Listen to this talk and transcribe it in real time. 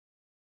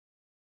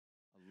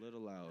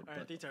Little loud. All right,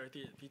 But...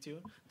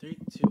 three,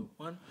 two,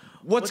 one.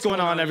 What's going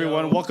on,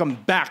 everyone? Yo? Welcome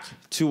back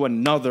to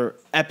another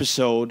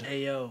episode,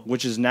 Hey, yo.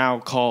 which is now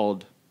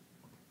called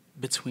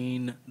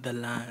Between the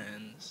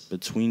Lines.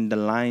 Between the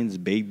Lines,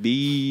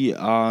 baby.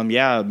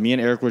 Yeah, me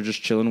and Eric were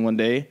just chilling one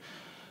day.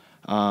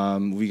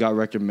 We got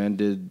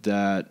recommended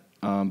that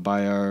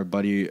by our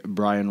buddy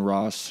Brian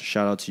Ross.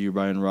 Shout out to you,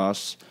 Brian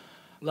Ross.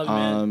 Love you,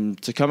 man.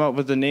 To come up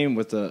with a name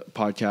with the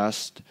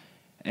podcast,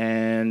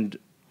 and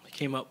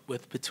Came up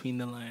with Between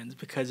the Lines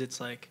because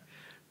it's like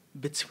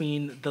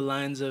between the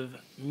lines of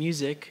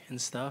music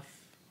and stuff.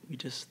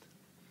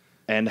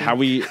 How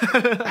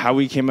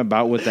we came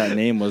about with that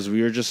name was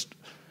we were just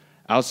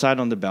outside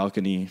on the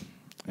balcony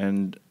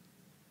and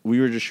we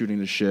were just shooting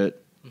the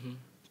shit,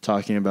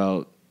 talking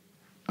about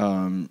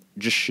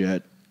just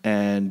shit,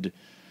 and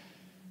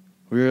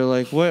we were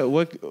like,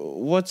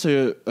 what's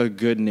a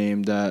good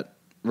name that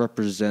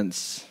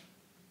represents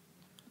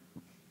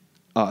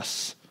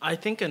us? I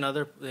think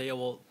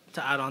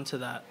to add on to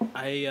that,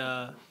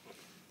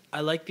 I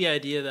like the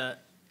idea that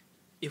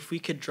if we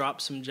could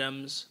drop some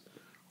gems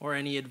or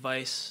any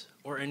advice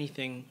or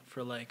anything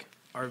for like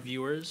our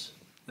viewers,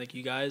 like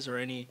you guys, or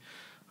any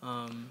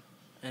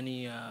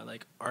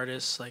like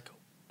artists like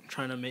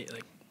trying to make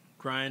like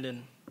grind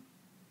and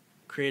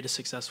create a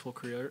successful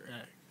career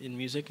in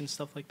music and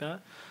stuff like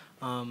that.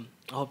 I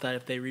hope that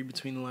if they read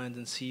between the lines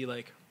and see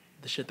like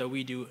the shit that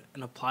we do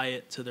and apply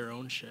it to their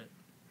own shit,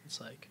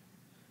 it's like.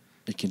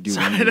 It can do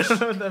wonders. I don't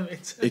know if that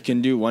makes sense. It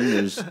can do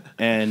wonders.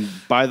 And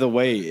by the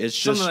way, it's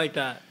just something like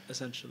that,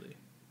 essentially.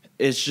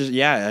 It's just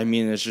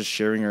it's just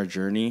sharing our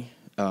journey.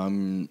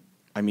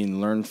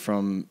 Learn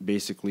from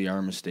basically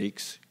our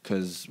mistakes,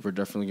 because we're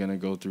definitely gonna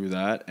go through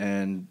that.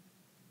 And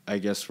I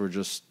guess we're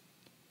just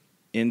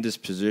in this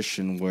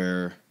position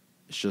where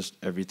it's just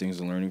everything's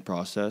a learning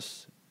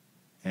process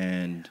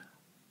and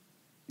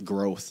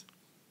growth.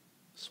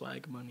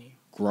 Swag money.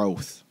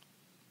 Growth.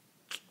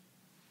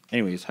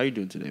 Anyways, how you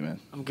doing today,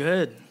 man? I'm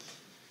good.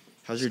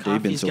 How's your day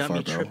been so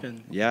far, bro?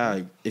 Tripping.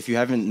 Yeah, if you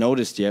haven't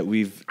noticed yet,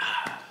 we've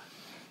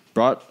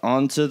brought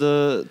onto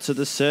the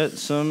set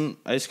some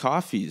iced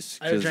coffees.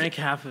 I drank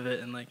half of it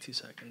in like 2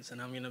 seconds,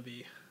 and I'm gonna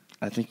be.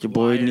 I think your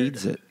boy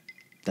needs it.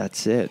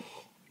 That's it.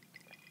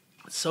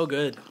 It's so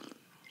good.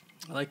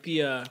 I like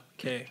the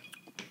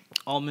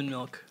almond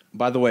milk.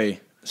 By the way,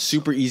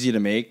 super easy to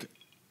make,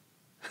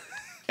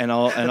 and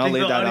I'll lay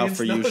that out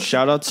for you.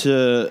 Shout out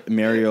to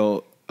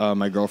Mario.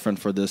 My girlfriend,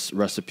 for this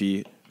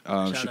recipe.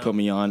 She put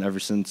me on ever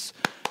since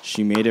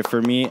she made it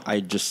for me. I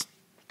just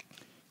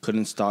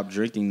couldn't stop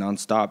drinking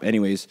nonstop.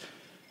 Anyways,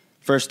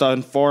 first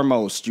and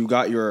foremost, you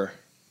got your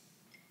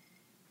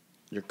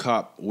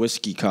cup,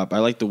 whiskey cup. I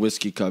like the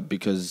whiskey cup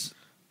because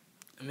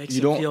it makes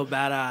you feel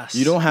badass.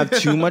 You don't have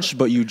too much,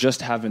 but you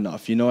just have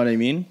enough. You know what I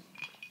mean?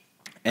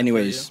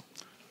 Anyways,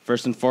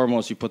 first and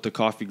foremost, you put the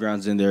coffee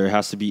grounds in there. It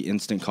has to be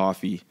instant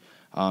coffee.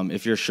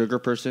 If you're a sugar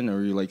person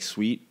or you like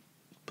sweet,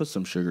 put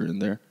some sugar in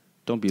there.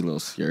 Don't be a little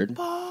scared.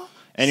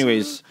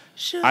 Anyways,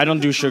 I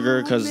don't do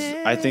sugar because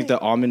I think the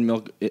almond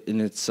milk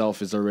in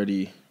itself is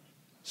already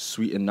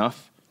sweet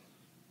enough.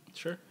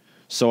 Sure.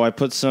 So I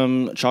put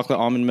some chocolate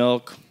almond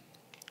milk.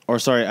 Or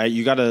sorry,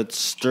 you gotta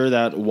stir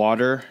that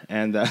water,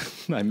 and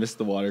I missed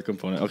the water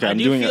component. Okay, I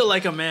feel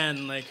like a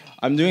man. Like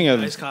I'm doing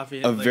iced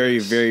coffee, a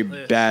very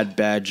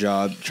bad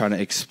job trying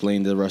to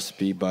explain the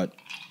recipe, but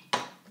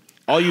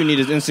all you need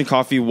is instant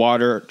coffee,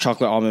 water,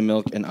 chocolate almond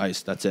milk, and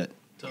ice. That's it.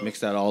 Dope.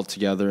 Mix that all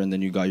together, and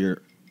then you got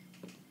your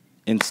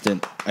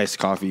instant iced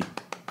coffee.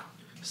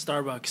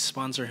 Starbucks,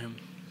 sponsor him.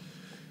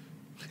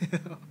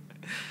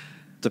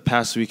 The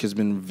past week has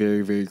been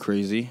very, very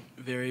crazy.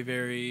 Very,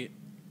 very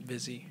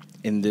busy.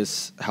 In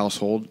this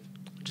household.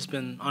 Just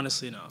been,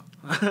 honestly, no.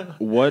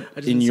 What,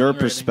 in your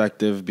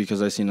perspective,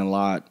 because I've seen a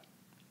lot,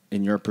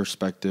 in your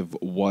perspective,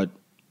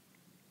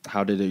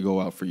 how did it go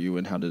out for you,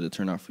 and how did it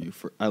turn out for you,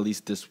 for at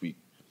least this week?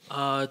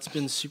 It's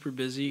been super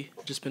busy.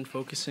 Just been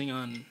focusing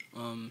on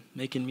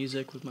making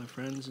music with my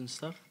friends and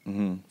stuff.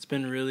 Mm-hmm. It's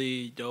been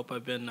really dope.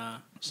 I've been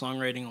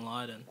songwriting a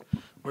lot and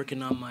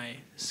working on my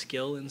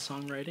skill in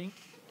songwriting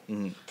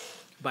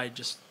by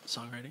just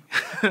songwriting.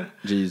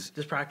 Jeez.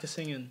 Just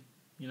practicing and,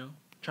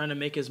 trying to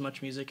make as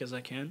much music as I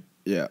can.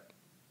 Yeah.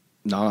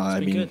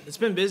 Good. It's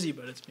been busy,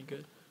 but it's been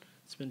good.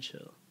 It's been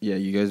chill. Yeah,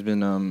 you guys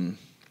been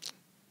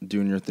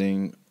doing your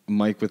thing.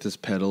 Mike with his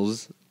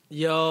pedals.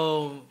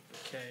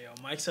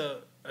 Mike's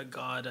a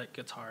god at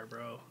guitar,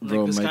 bro.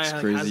 Bro, this Mike's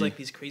guy crazy. has like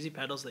these crazy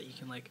pedals that you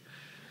can like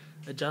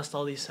adjust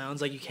all these sounds.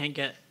 Like you can't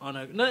get on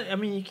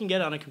you can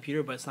get it on a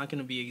computer, but it's not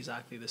gonna be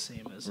exactly the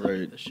same as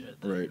the shit.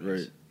 Right.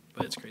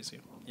 But it's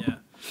crazy. Yeah.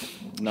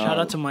 Shout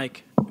out to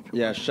Mike.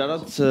 Yeah, shout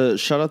out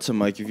to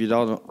Mike. If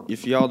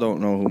y'all don't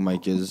know who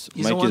Mike is,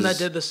 he's the one that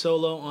did the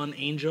solo on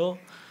Angel,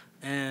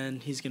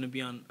 and he's gonna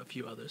be on a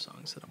few other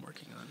songs that I'm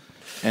working on.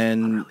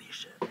 And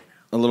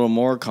a little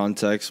more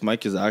context,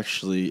 Mike is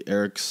actually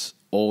Eric's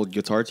old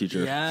guitar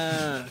teacher.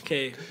 Yeah.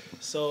 Okay.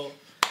 So,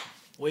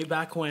 way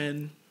back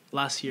when,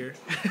 last year,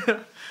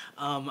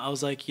 I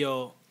was like,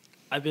 yo,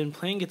 I've been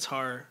playing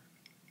guitar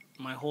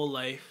my whole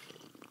life.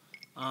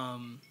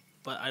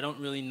 but I don't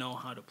really know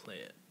how to play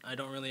it. I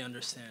don't really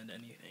understand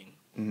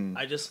anything.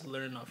 I just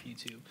learn off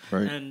YouTube.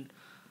 Right. And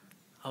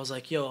I was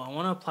like, yo, I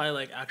want to apply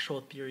like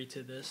actual theory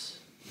to this.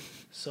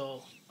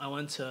 So I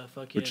went to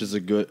fucking... Which is a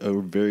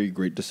very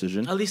great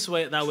decision. At least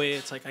that way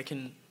it's like I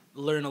can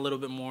learn a little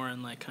bit more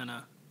and like kind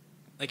of...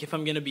 Like if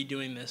I'm going to be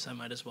doing this, I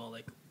might as well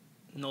like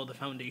know the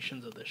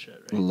foundations of this shit,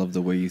 right? I love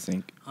the way you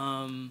think.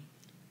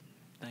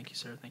 Thank you,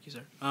 sir.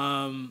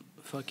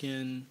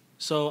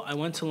 So I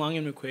went to Long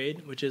and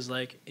McQuaid, which is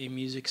like a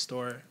music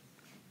store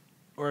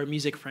or a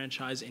music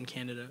franchise in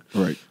Canada.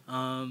 Right.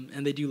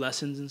 And they do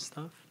lessons and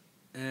stuff.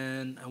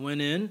 And I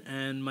went in,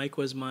 and Mike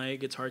was my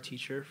guitar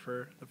teacher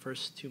for the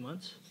first 2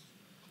 months.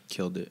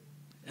 Killed it.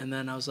 And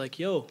then I was like,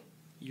 yo,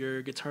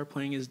 your guitar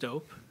playing is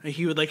dope. And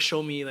he would like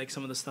show me like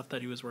some of the stuff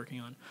that he was working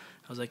on.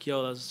 I was like,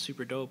 yo, that was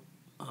super dope.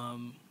 We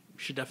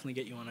should definitely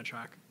get you on a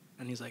track.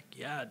 And he's like,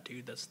 yeah,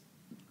 dude,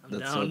 I'm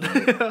down.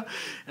 So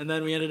and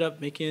then we ended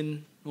up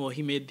making,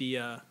 he made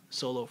the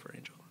solo for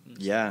Angel.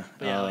 Yeah.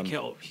 But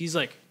yeah, he's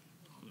like,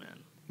 oh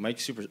man.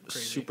 Mike's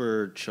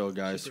super chill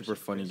guy, super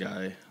funny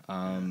guy.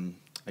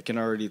 I can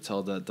already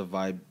tell that the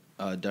vibe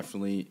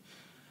definitely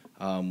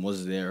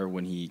was there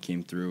when he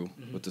came through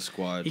with the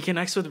squad. He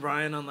connects with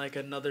Brian on like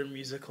another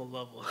musical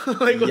level.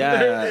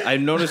 I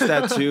noticed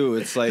that too.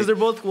 It's like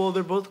because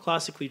they're both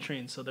classically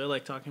trained, so they're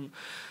like talking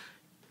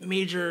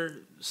major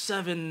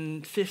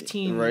 7,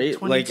 15, right?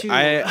 22.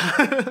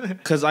 Like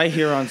because I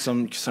hear on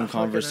some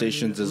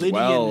conversations as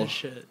Lydian well, and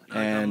shit.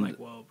 And I'm like,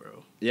 whoa,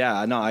 bro.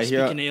 Yeah, no, I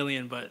hear speaking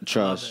alien, but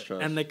trust.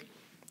 And like,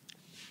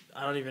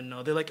 I don't even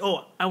know. They're like,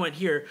 oh, I went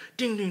here,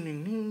 ding, ding,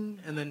 ding, ding,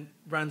 and then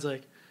Brian's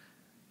like,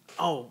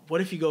 oh,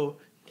 what if you go?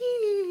 Ding,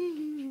 ding,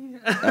 ding.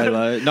 I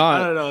don't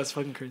know. It's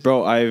fucking crazy,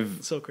 bro.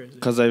 It's so crazy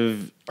because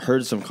I've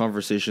heard some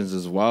conversations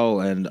as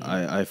well, and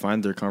I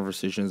find their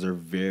conversations are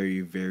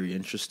very, very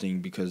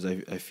interesting because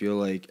I feel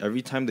like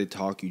every time they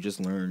talk, you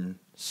just learn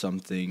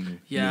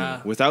something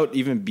new without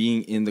even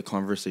being in the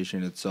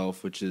conversation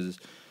itself, which is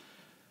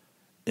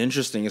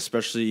interesting,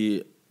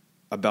 especially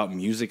about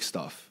music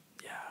stuff.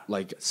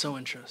 Like so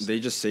interesting. They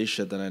just say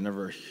shit that I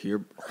never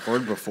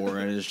heard before,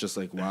 and it's just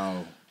like,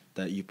 wow,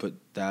 that you put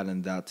that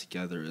and that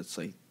together. It's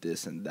like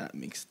this and that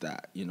makes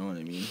that. You know what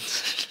I mean?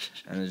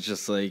 And it's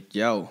just like,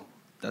 yo,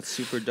 that's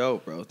super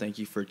dope, bro. Thank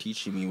you for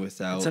teaching me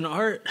without. It's an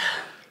art.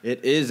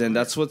 It is, and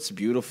that's what's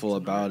beautiful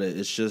about it.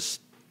 It's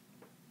just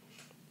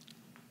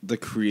the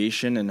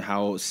creation and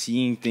how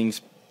seeing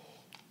things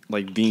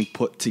like being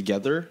put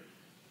together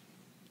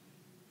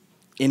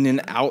in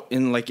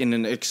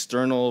an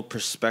external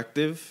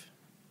perspective.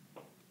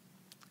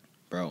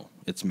 Bro,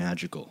 it's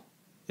magical.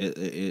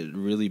 It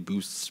really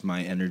boosts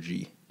my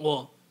energy.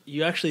 Well,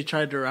 you actually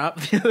tried to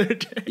rap the other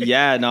day.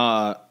 Yeah,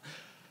 no.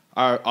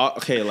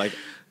 Okay, like,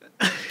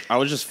 I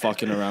was just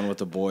fucking around with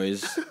the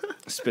boys,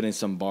 spitting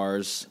some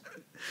bars.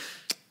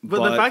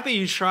 But the fact that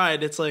you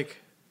tried, it's like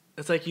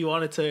you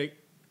wanted to,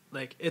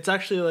 like, it's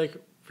actually, like,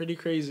 pretty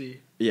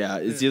crazy. Yeah,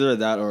 it's either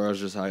that or I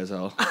was just high as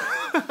hell.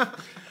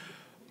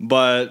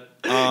 But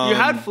you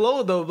had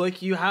flow, though.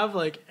 Like, you have,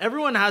 like,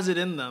 everyone has it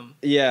in them.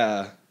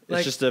 Yeah.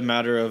 It's just a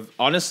matter of,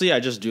 honestly, I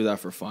just do that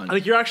for fun.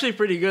 Like, you're actually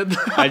pretty good,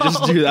 though. I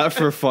just do that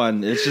for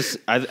fun. It's just,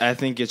 I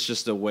think it's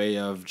just a way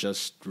of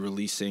just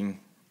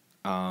releasing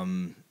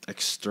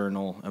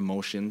external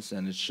emotions.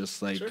 And it's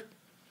just like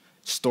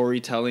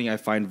storytelling I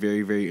find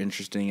very, very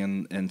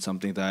interesting and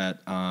something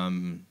that,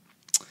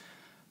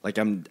 like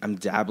I'm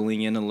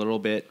dabbling in a little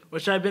bit.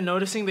 Which I've been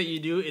noticing that you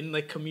do in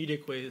like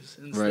comedic ways.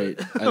 Right.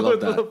 I love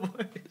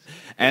that.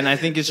 And I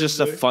think it's just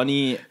a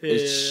funny,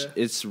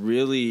 it's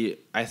really,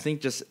 I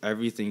think just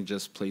everything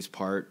just plays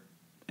part.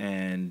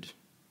 And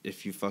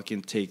if you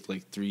fucking take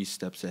like 3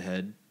 steps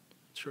ahead.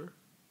 Sure.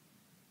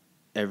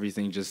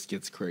 Everything just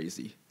gets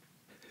crazy.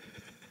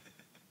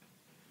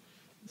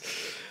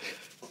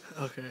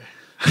 Okay.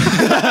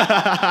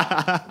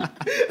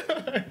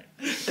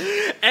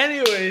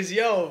 Anyways,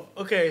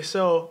 okay,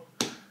 so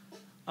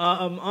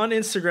on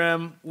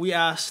Instagram we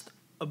asked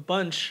a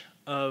bunch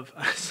of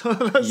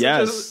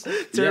yes,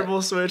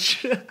 terrible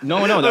switch.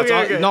 No, that's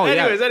okay. No,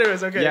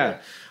 anyways, okay. Yeah.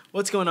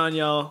 What's going on,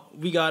 y'all?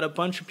 We got a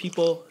bunch of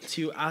people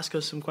to ask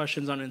us some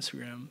questions on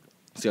Instagram.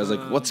 See, I was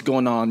like, what's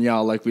going on,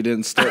 y'all? Like, we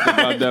didn't start the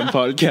goddamn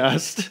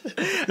podcast.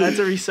 I had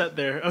to reset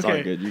there. Okay. It's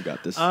all good. You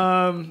got this.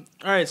 All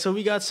right, so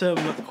we got some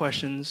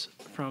questions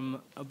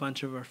from a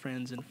bunch of our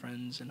friends and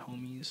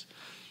homies.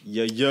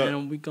 Yeah.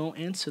 And we gonna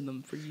answer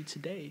them for you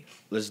today.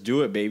 Let's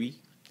do it, baby.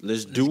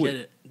 Let's do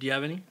it. Do you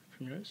have any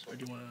from yours? Or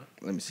do you want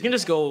to? Let me see. You can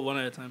just go one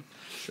at a time.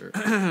 Sure.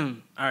 All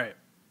right.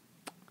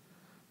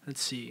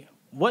 Let's see.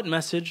 What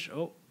message?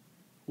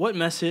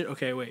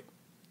 Okay, wait.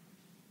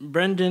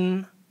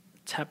 Brendan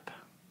Tep.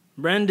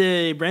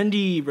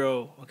 Brandy,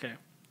 bro. Okay.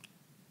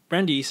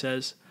 Brandy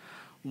says,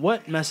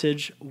 what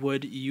message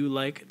would you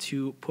like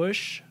to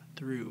push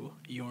through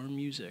your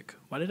music?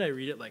 Why did I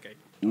read it like I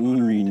don't want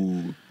to read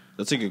it?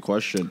 That's a good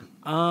question.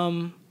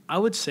 I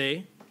would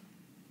say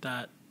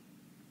that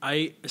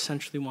I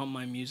essentially want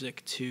my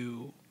music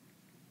to,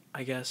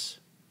 I guess,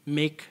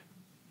 make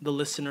the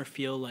listener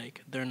feel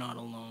like they're not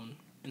alone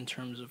in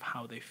terms of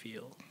how they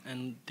feel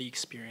and the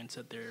experience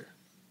that they're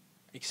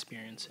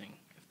experiencing,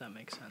 if that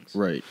makes sense.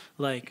 Right.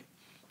 Like,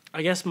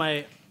 I guess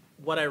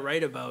what I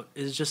write about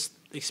is just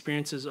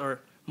experiences or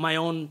my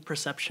own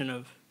perception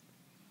of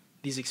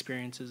these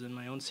experiences in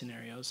my own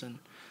scenarios. And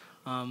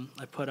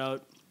I put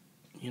out,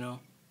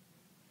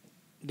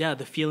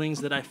 the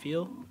feelings that I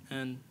feel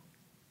and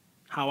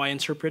how I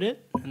interpret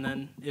it. And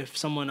then if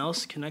someone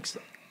else connects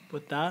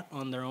with that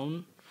on their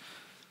own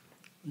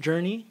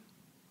journey,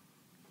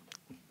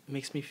 it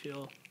makes me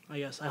feel,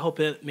 I hope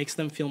it makes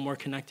them feel more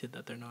connected,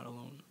 that they're not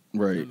alone.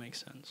 Right. If that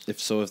makes sense.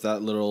 If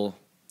that little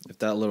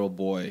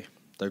boy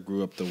that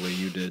grew up the way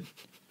you did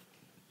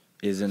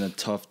is in a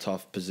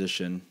tough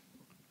position,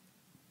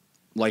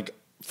 like,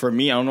 for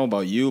me, I don't know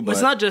about you, but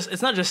it's not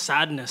just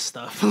sadness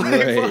stuff.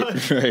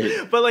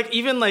 Right. But like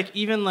even when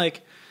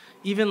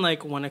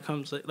it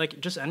comes like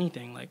just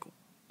anything, like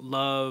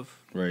love,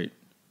 right,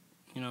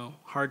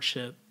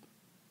 hardship,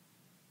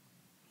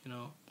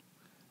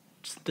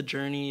 just the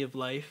journey of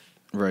life,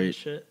 right, and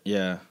shit,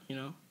 yeah,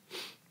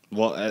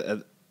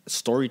 well,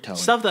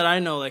 storytelling stuff that I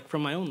know, like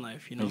from my own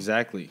life,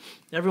 exactly.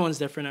 Everyone's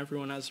different.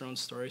 Everyone has their own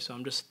story. So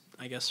I'm just,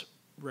 I guess,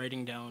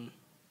 writing down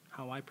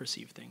how I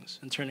perceive things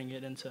and turning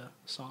it into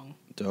song.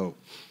 Dope.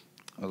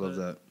 I love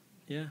that.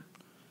 Yeah.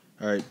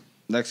 All right.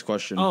 Next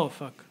question. Oh,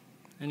 fuck.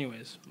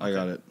 Anyways. Okay. I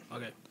got it.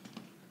 Okay.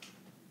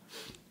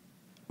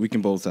 We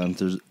can both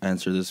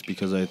answer this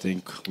because I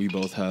think we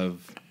both have...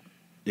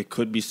 It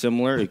could be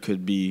similar. It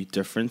could be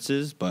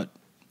differences, but...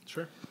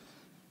 Sure.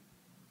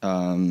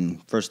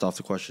 First off,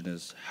 the question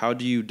is, how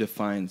do you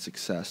define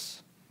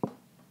success?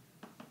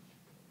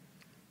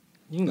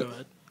 You can go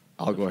ahead.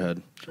 I'll go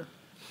ahead. Sure.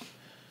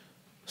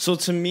 So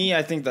to me,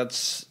 I think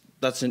that's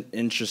an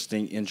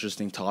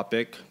interesting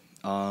topic.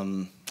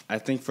 I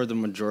think for the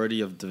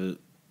majority of the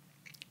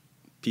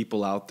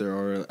people out there,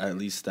 or at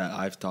least that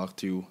I've talked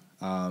to,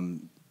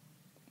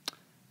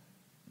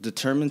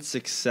 determine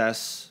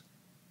success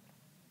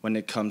when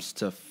it comes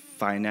to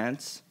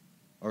finance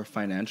or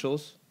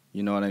financials.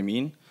 You know what I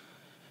mean?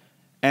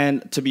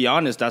 And to be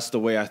honest, that's the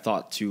way I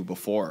thought too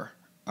before.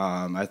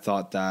 I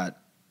thought that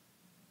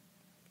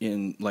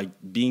in like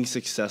being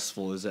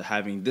successful is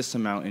having this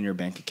amount in your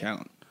bank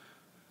account.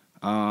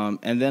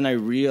 And then I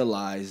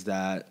realized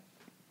that,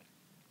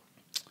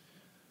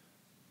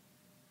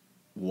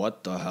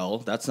 what the hell?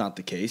 That's not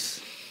the case.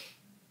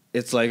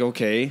 It's like,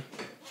 okay,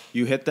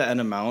 you hit the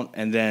end amount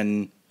and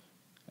then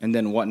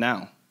what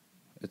now?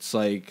 It's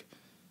like,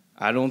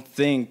 I don't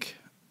think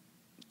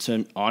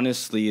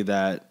honestly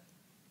that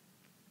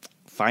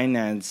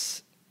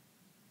finance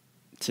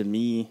to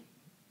me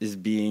is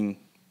being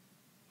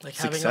like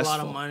successful. Having a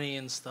lot of money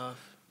and stuff.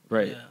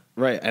 Right. Yeah.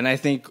 Right. And I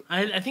think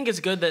it's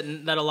good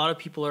that a lot of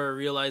people are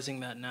realizing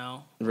that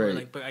now. Right.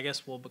 Like, but I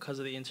guess because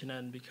of the internet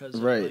and because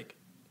of right. like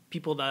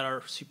people that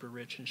are super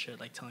rich and shit,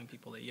 like telling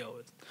people that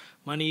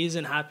money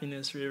isn't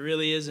happiness. It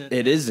really isn't.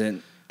 It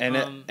isn't.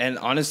 And and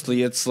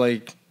honestly, it's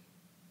like,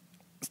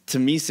 to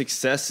me,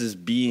 success is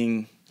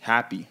being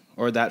happy,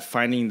 or that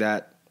finding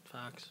that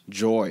Facts.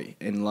 Joy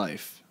in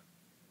life,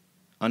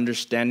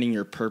 understanding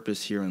your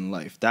purpose here in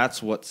life.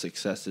 That's what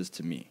success is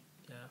to me.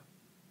 Yeah.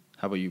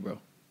 How about you, bro?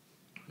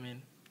 I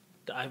mean,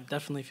 I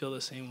definitely feel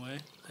the same way.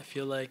 I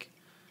feel like,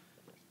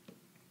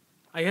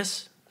 I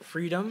guess,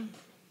 freedom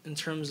in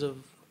terms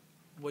of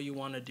what you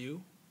want to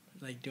do,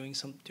 like doing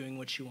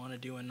what you want to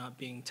do and not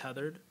being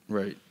tethered.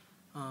 Right.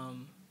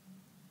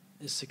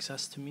 Is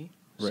success to me.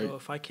 Right. So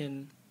if I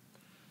can,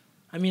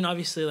 I mean,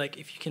 obviously, like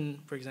if you can,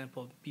 for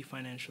example, be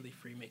financially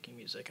free making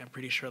music, I'm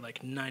pretty sure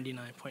like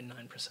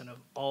 99.9% of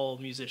all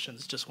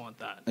musicians just want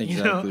that.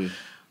 Exactly.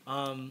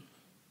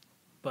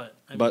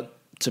 But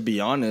to be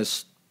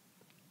honest,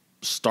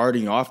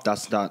 starting off,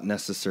 that's not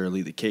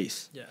necessarily the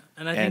case. Yeah,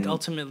 and I think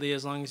ultimately,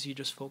 as long as you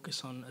just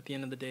focus on, at the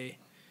end of the day,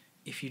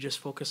 if you just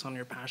focus on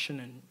your passion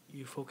and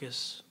you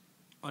focus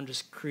on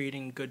just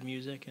creating good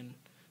music and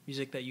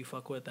music that you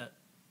fuck with, that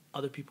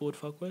other people would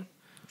fuck with.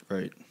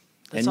 Right.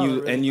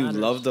 And you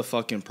love the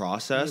fucking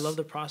process. You love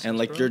the process. And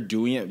like, bro, you're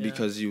doing it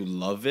because you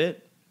love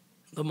it.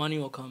 The money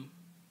will come.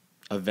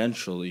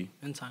 Eventually.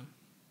 In time.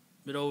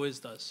 It always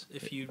does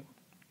if you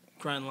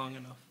grind long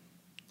enough.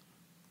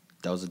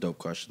 That was a dope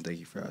question. Thank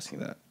you for asking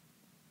that.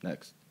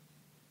 Next.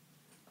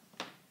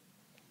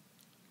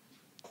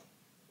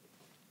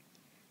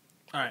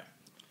 All right.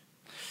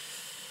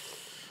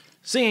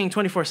 Singing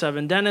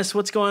 24/7. Dennis,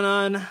 what's going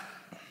on?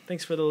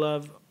 Thanks for the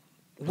love.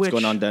 What's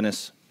going on,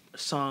 Dennis?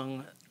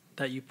 Song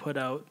that you put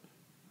out.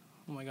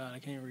 Oh my God, I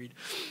can't even read.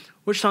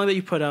 Which song that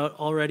you put out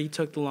already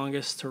took the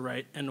longest to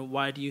write, and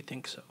why do you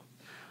think so?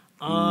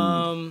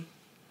 I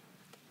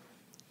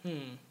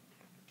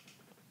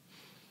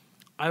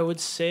would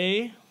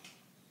say,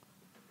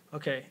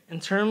 okay, in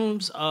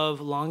terms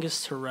of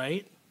longest to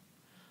write,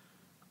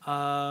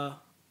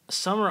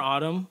 Summer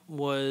Autumn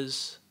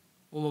was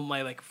one of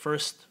my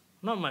first,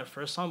 not my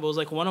first song, but it was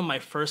like one of my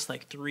first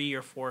 3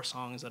 or 4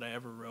 songs that I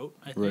ever wrote,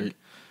 I think.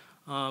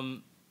 Right.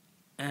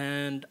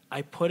 And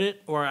I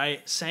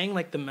sang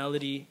the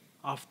melody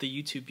off the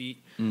YouTube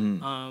beat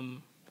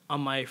on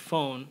my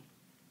phone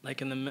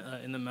like in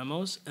the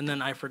memos, and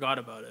then I forgot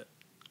about it,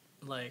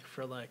 like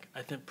for like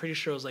I think pretty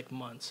sure it was like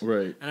months.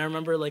 Right. And I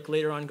remember like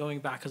later on going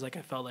back because like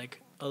I felt like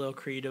a little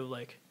creative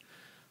like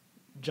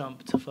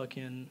jump to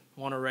fucking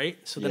want to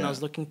write. So then I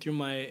was looking through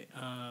my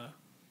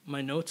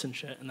my notes and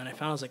shit, and then I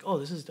found I was like, oh,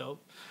 this is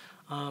dope.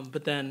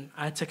 But then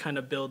I had to kind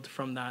of build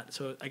from that.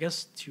 So I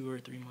guess 2 or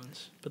 3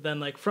 months. But then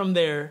like from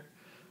there,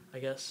 I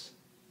guess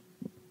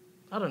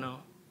I don't know.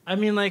 I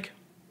mean like.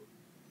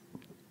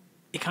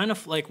 It kind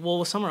of like, well,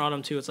 with summer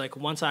autumn too, it's like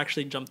once I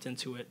actually jumped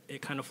into it,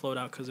 it kind of flowed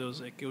out because it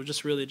was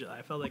just really,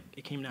 I felt like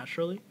it came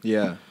naturally.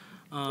 Yeah.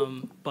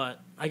 But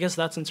I guess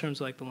that's in terms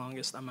of like the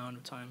longest amount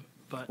of time.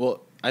 But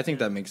well, I think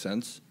that makes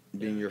sense.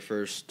 Being your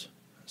first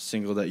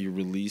single that you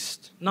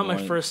released. Not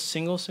my first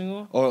single.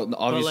 Oh, obviously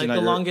but like not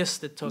the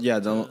longest it took. Yeah,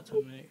 to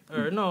make.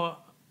 Or no,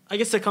 I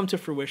guess to come to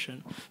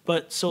fruition.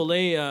 But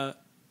Soleil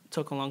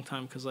took a long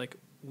time because like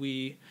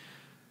we.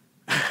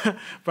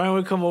 Brian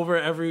would come over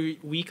every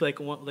week, like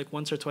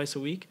once or twice a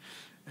week,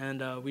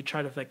 and we'd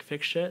try to like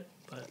fix shit.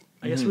 But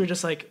I guess we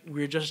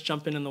were just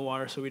jumping in the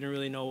water, so we didn't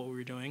really know what we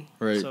were doing.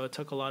 Right. So it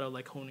took a lot of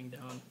like honing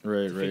down,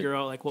 to figure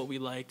out like what we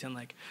liked and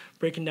like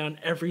breaking down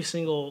every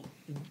single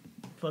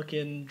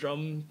fucking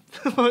drum,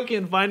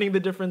 fucking finding the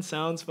different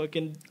sounds,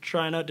 fucking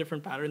trying out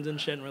different patterns and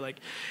shit. And we're like,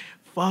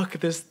 fuck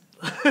this.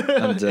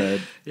 I'm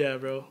dead. Yeah,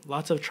 bro.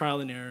 Lots of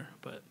trial and error,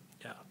 but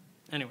yeah.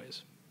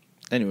 Anyways.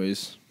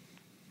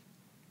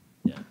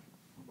 Yeah.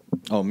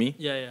 Oh, me?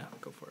 Yeah.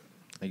 Go for it.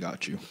 I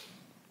got you.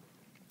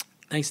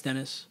 Thanks,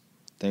 Dennis.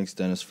 Thanks,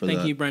 Dennis, for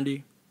Thank you,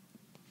 Brendy.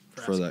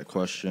 For that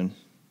question.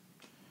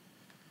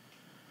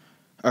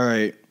 All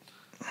right.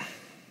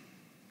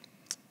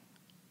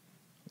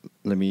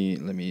 Let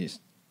me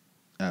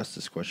ask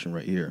this question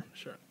right here.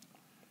 Sure.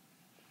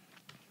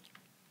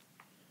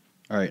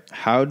 All right.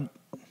 How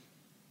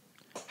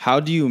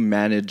do you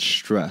manage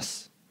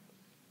stress?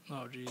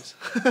 Oh, jeez.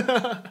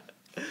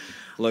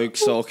 Like,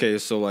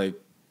 so like,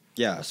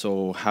 yeah,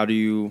 so how do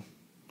you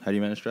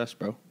manage stress,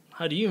 bro?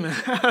 How do you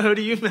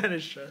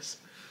manage stress?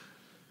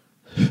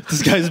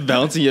 This guy's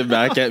bouncing it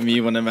back at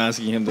me when I'm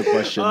asking him the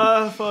question.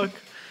 Fuck.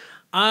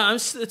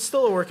 It's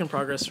still a work in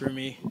progress for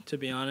me, to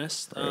be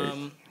honest.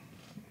 Right.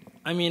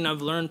 I mean,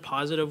 I've learned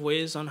positive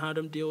ways on how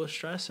to deal with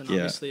stress, and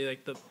obviously,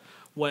 like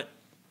what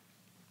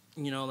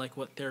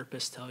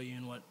therapists tell you,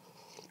 and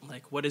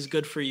what is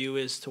good for you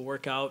is to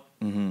work out,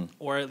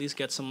 or at least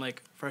get some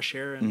like fresh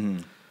air,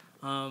 and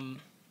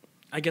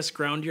I guess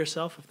ground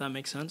yourself, if that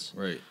makes sense.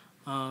 Right.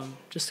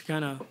 Just to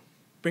kind of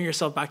bring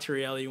yourself back to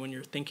reality when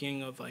you're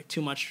thinking of like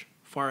too much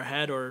far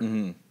ahead or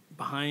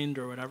behind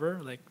or whatever,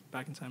 like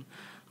back in time.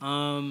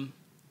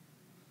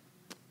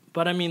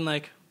 But I mean,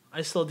 like,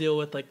 I still deal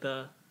with like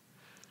the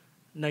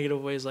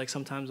negative ways. Like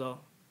sometimes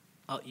I'll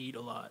eat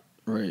a lot.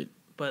 Right.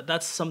 But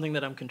that's something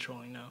that I'm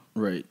controlling now.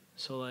 Right.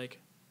 So like,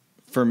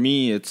 for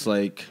me, it's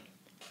like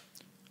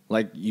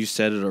you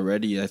said it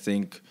already. I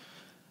think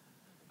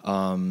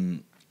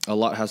a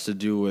lot has to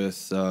do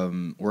with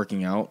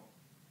working out.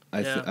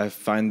 I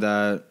find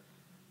that,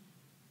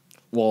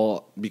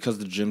 well, because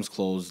the gym's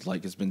closed,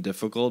 like, it's been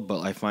difficult, but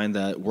I find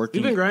that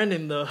working... We've been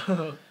grinding, though.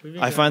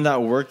 Find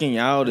that working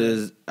out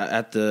is,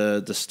 at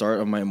the start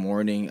of my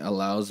morning,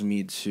 allows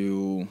me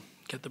to...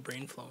 get the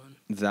brain flowing.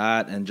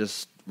 That, and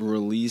just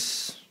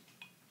release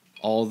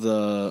all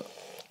the...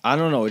 I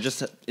don't know, it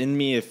just, in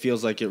me, it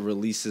feels like it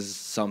releases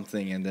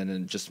something, and then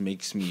it just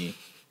makes me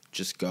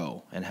just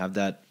go and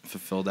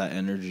fulfill that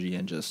energy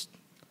and just...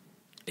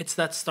 It's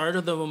that start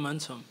of the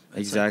momentum. It's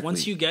exactly. Like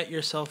once you get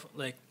yourself,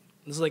 like,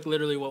 this is like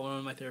literally what one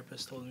of my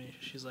therapists told me.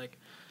 She's like,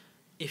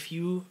 if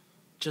you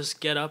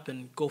just get up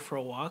and go for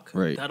a walk,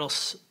 right, that'll,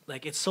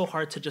 like, it's so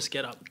hard to just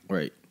get up.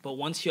 Right. But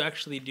once you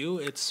actually do,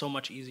 it's so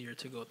much easier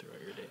to go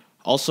throughout your day.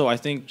 Also, I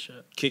think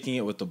kicking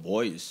it with the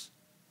boys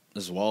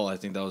as well, I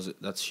think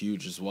that's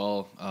huge as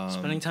well.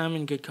 Spending time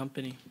in good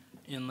company,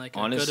 in like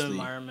a good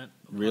environment.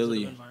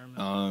 Really.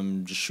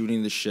 Just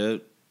shooting the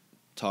shit,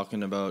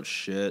 talking about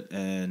shit,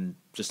 and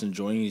just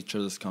enjoying each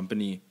other's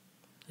company,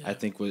 I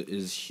think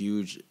is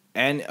huge.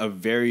 And a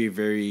very,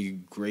 very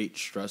great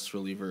stress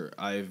reliever,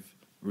 I've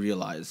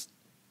realized.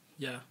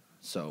 Yeah.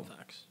 So,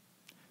 facts.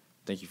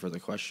 Thank you for the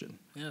question.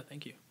 Yeah,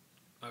 thank you.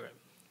 All right.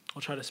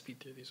 I'll try to speed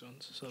through these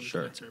ones so we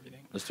can answer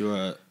everything. Let's do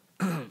a...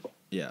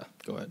 yeah,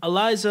 go ahead.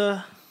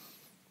 Eliza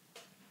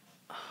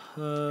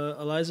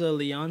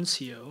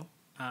Leoncio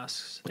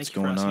asks, What's thank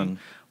you for going asking, on?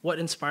 What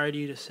inspired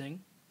you to sing?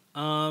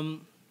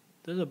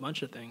 There's a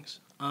bunch of things.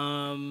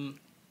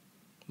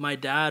 My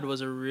dad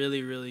was a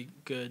really, really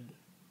good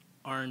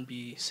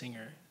R&B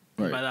singer.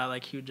 Right. By that,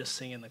 like, he would just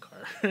sing in the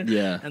car.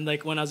 Yeah. And,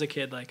 like, when I was a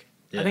kid, like,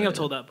 I think I've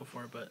told that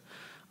before, but,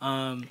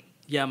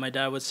 yeah, my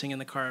dad would sing in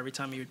the car every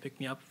time he would pick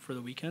me up for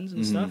the weekends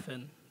and stuff,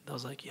 and I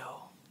was like,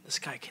 yo, this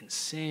guy can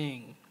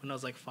sing, when I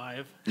was, like,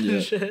 5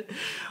 and shit.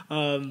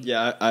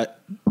 Yeah,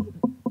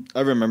 I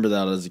remember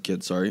that as a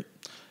kid, sorry.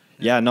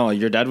 Yeah, no,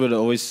 your dad would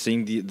always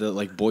sing the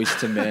like, Boys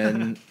to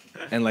Men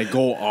and like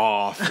go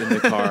off in the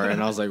car,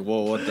 and I was like,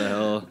 whoa, what the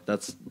hell?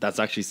 That's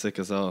actually sick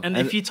as hell. And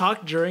if you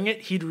talked during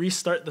it, he'd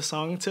restart the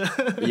song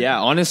to. Yeah,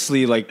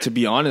 honestly, like to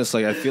be honest,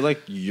 like I feel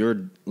like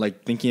you're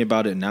like thinking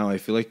about it now. I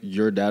feel like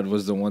your dad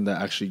was the one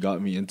that actually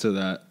got me into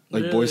that,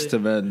 like Really? Boyz II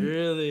Men.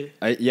 Really?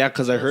 Yeah,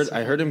 because I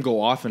heard him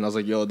go off, and I was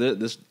like, yo,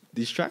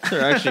 these tracks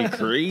are actually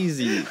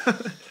crazy.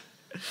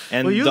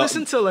 And well, you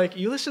listen to like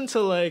what's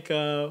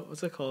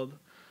it called?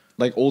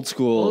 like old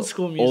school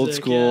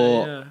music,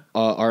 yeah.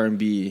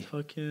 R&B,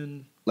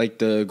 Fucking like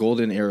the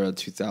golden era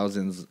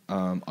 2000s,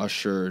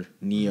 Usher,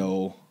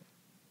 Neo,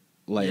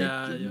 like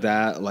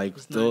that, like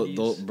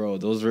that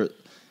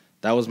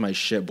was my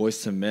shit.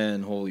 Boyz II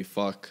Men, holy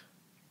fuck,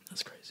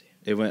 that's crazy.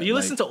 It went. But you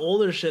listen to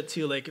older shit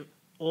too, like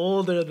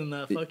older than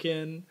that,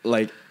 fucking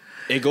like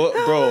it go,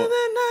 bro.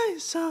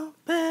 So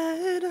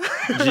bad.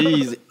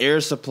 Jeez, Air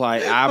Supply,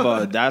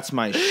 ABBA, that's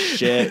my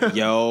shit,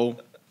 yo.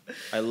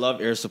 I love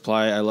Air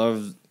Supply. I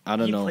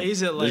don't know. He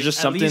plays it like there's just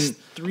at something,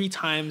 least 3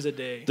 times a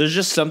day. There's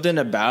just something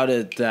about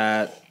it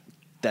that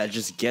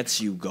just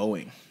gets you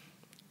going.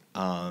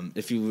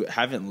 If you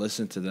haven't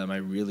listened to them, I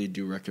really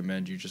do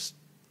recommend you just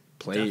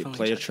play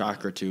a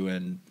track or two,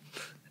 and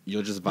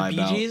you'll just vibe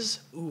out. Bee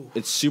Gees? Ooh.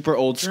 It's super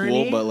old Journey?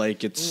 school, but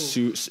like it's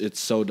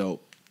so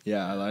dope.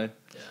 Yeah, I lie.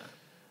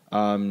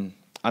 Yeah.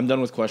 I'm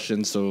done with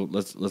questions, so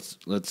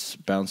let's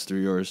bounce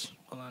through yours.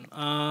 Hold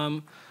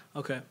on.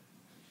 Okay.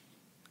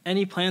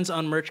 Any plans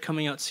on merch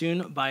coming out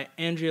soon by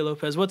Andrea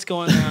Lopez? What's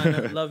going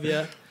on? Love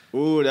ya.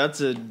 Ooh, that's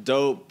a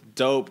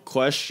dope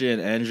question,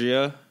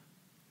 Andrea.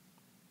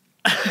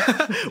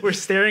 We're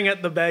staring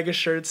at the bag of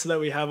shirts that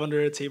we have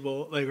under a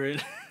table, like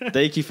right.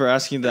 Thank you for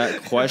asking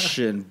that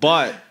question,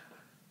 but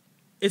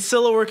it's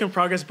still a work in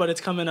progress, but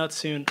it's coming out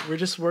soon. We're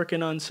just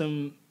working on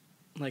some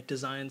like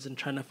designs and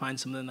trying to find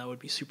something that would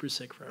be super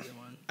sick for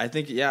everyone. I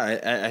think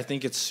I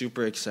think it's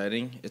super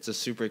exciting. It's a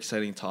super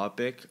exciting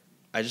topic.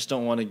 I just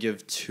don't want to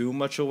give too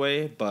much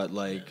away, but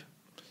like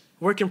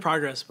work in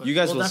progress. But you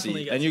guys will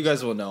see, and you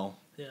guys will know.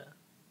 Yeah,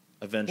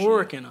 eventually we're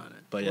working on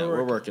it. But yeah,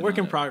 we're working. Work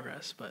in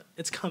progress, but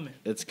it's coming.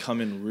 It's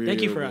coming real.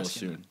 Thank you for real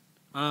asking.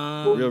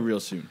 Soon. Real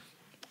soon.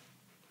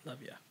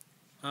 Love ya.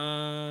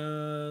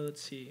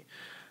 Let's see.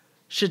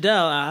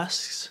 Shadell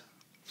asks.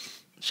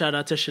 Shout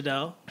out to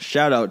Shadell.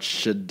 Shout out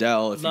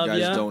Shadell if Love you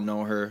guys ya. don't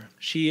know her.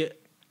 She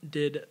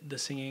did the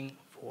singing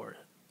for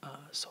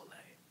Soleil,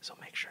 so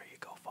make sure you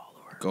go follow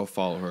her. Go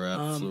follow her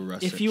at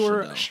Fluorescent If you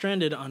were Shadell.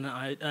 stranded on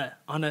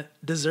a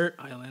desert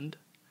island,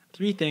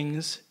 3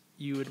 things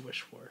you would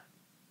wish for.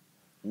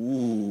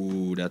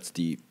 Ooh, that's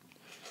deep.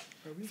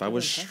 If I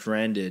was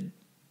stranded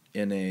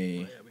in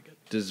a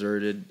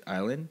deserted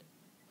island,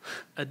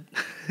 a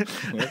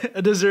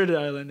deserted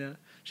island, yeah.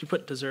 She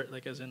put dessert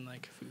like as in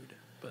like food,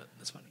 but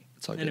that's funny.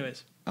 it's all good.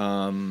 Anyways,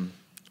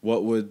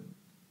 what would?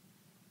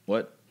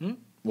 What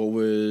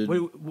would?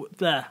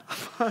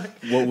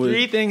 what would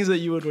 3 things that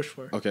you would wish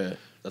for? Okay,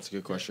 that's a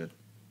good question.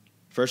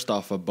 First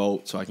off, a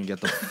boat so I can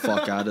get the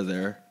fuck out of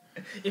there.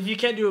 If you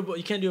can't do a boat,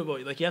 you can't do a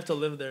boat. Like you have to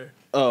live there.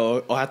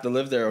 Oh, I have to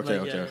live there. Okay,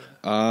 like, okay.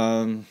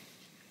 Yeah.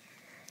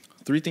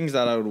 3 things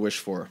that I would wish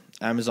for: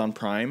 Amazon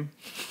Prime.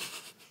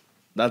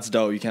 That's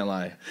dope. You can't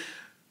lie.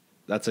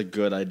 That's a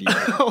good idea.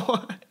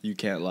 You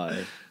can't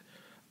lie.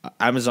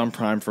 Amazon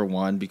Prime for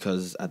 1,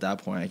 because at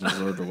that point I can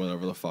just order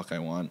whatever the fuck I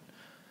want.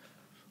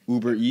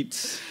 Uber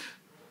Eats.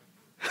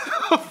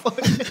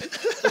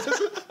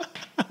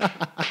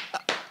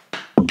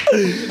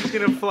 It's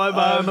gonna fly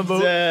by on the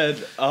boat.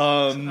 Dead.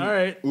 All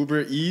right.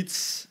 Uber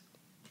Eats.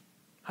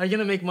 How are you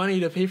gonna make money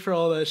to pay for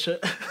all that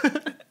shit?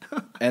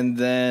 And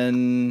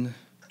then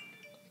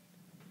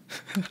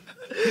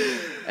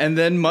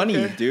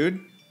money,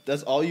 dude.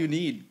 That's all you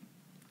need.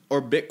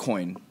 Or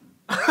Bitcoin.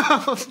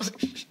 Not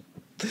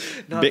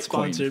Bitcoin.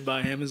 sponsored by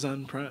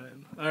Amazon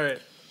Prime. All right.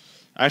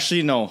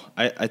 Actually, no.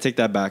 I take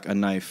that back. A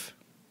knife.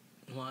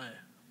 Why?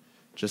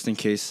 Just in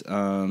case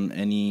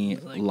any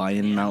Like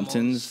lion animals.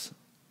 mountains.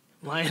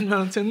 Lion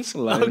Mountains?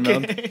 Lion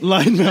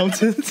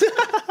mountains.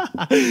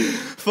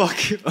 Fuck.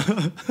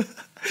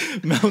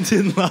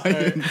 Mountain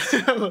lions.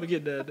 Look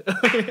at that.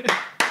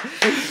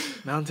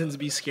 Mountains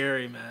be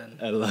scary, man.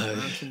 I love it.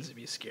 Mountains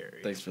be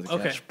scary. Thanks for the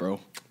catch, bro.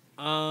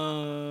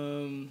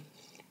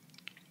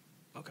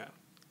 Okay.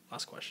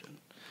 Last question.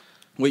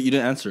 Wait, you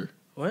didn't answer.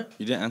 What?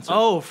 You didn't answer.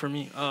 Oh, for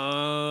me.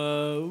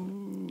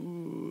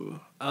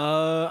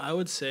 I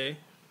would say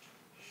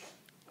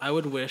I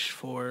would wish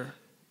for.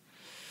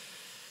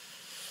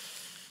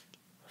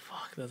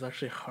 Fuck, that's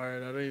actually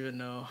hard. I don't even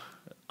know.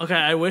 Okay,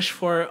 I wish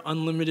for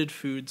unlimited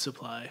food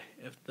supply.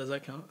 Does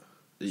that count?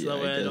 Yeah,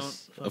 that way I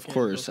guess. Of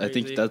course. I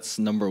think that's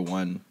number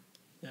 1.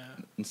 Yeah.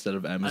 Instead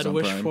of Amazon I'd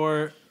wish Prime.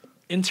 for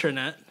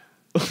internet.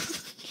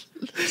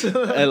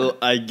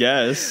 I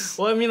guess.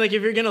 Well, I mean, like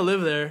if you're gonna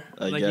live there,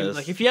 I guess.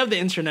 like if you have the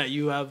internet,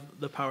 you have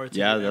the power to.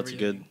 Yeah, do that's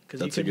everything. good. Because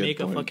you That's a could good make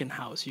point. a fucking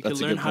house. You That's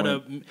could a learn good how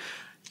point. to.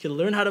 You could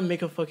learn how to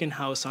make a fucking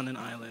house on an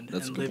island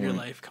That's a and good live your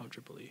point. life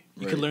comfortably.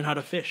 You Right. could learn how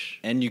to fish.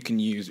 And you can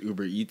use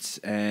Uber Eats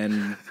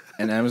and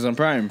Amazon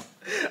Prime.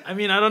 I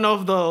mean, I don't know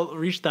if they'll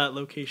reach that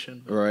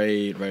location. But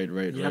Right.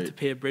 you have to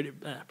pay a pretty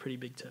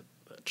big tip.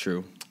 But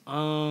True.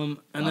 And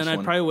Last then I'd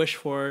one. probably wish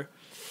for,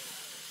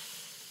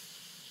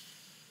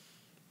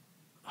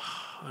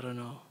 I don't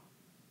know.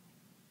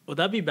 Would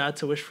that be bad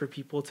to wish for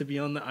people to be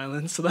on the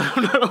island so that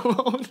I'm not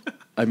alone?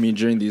 I mean,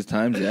 during these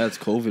times, yeah, it's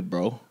COVID,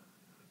 bro.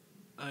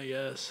 I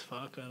guess.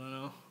 Fuck, I don't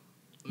know.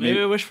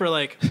 Maybe I wish for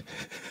like.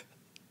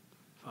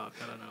 Fuck,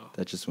 I don't know.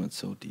 That just went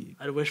so deep.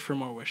 I'd wish for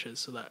more wishes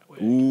so that way.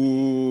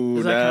 Ooh,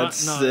 Does that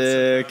that's count? No,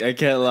 sick. that's I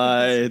can't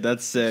lie.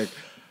 That's sick.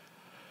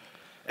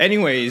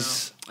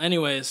 Anyways,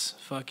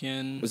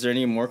 fucking. was there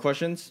any more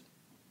questions?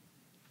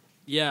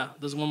 Yeah,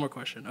 there's one more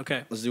question.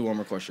 Okay. Let's do one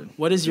more question.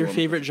 What is your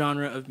favorite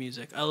genre of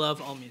music? I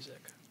love all music.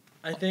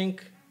 I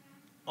think,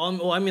 I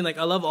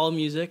love all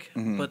music,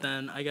 but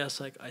then I guess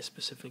like I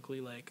specifically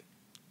like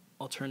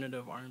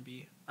alternative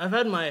R&B. I've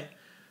had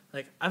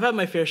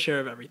my fair share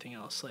of everything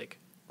else, like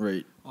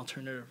Right.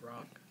 alternative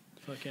rock,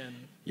 fucking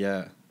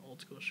Yeah.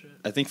 old school shit.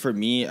 I think for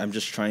me, I'm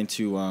just trying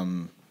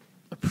to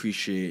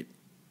appreciate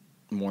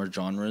more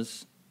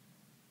genres,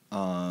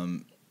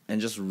 and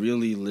just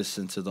really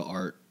listen to the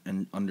art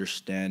and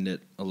understand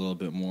it a little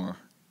bit more,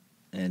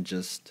 and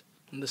just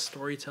And the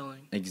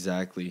storytelling,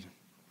 exactly.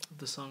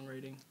 the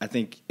songwriting. I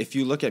think if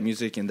you look at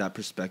music in that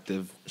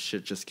perspective,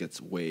 shit just gets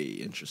way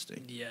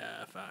interesting.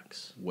 Yeah,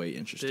 facts. Way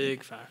interesting.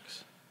 Big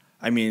facts.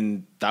 I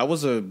mean, that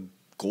was a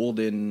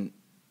golden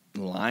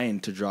line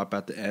to drop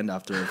at the end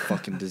after a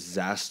fucking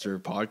disaster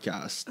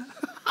podcast.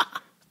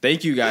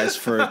 Thank you guys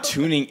for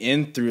tuning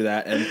in through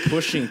that and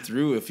pushing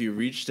through if you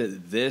reached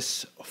it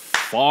this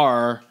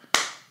far.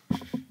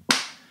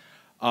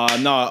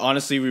 No,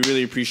 honestly, we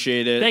really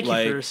appreciate it. Thank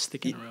you for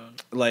sticking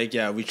around.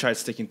 Yeah, we tried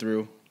sticking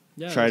through.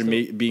 Yeah, Tried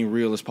being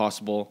real as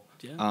possible.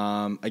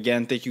 Yeah.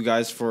 Again, thank you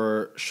guys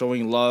for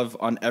showing love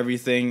on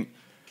everything.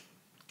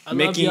 I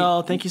love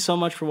y'all. Thank you so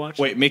much for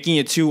watching. Wait, making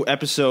it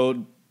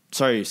season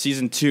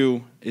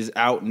 2 is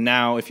out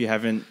now. If you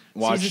haven't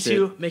watched Season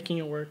 2, making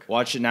it work.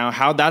 watch it now.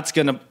 How that's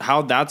gonna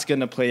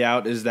play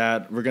out is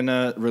that we're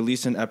gonna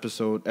release an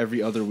episode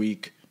every other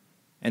week,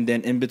 and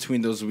then in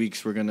between those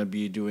weeks, we're gonna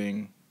be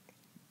doing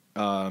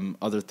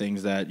other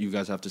things that you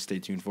guys have to stay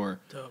tuned for.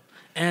 Dope.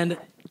 And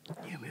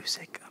new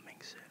music coming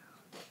soon.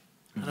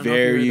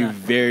 Very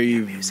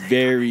soon.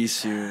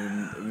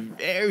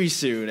 Very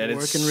soon. And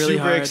it's working really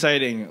super hard.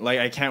 exciting. Like,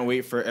 I can't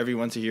wait for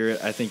everyone to hear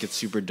it. I think it's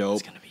super dope.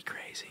 It's going to be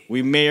crazy.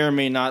 We may or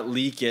may not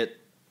leak it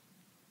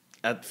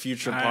at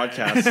future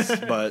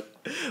podcasts, but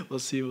We'll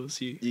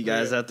see. you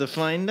guys have to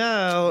find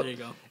out. There you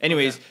go.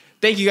 Anyways, Okay.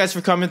 thank you guys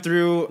for coming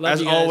through. Love As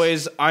you guys.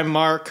 always, I'm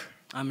Mark,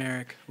 I'm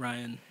Eric,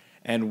 Ryan.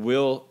 and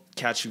we'll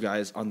catch you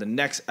guys on the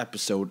next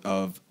episode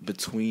of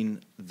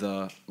Between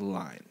the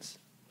Lines.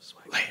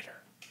 Swag. Later.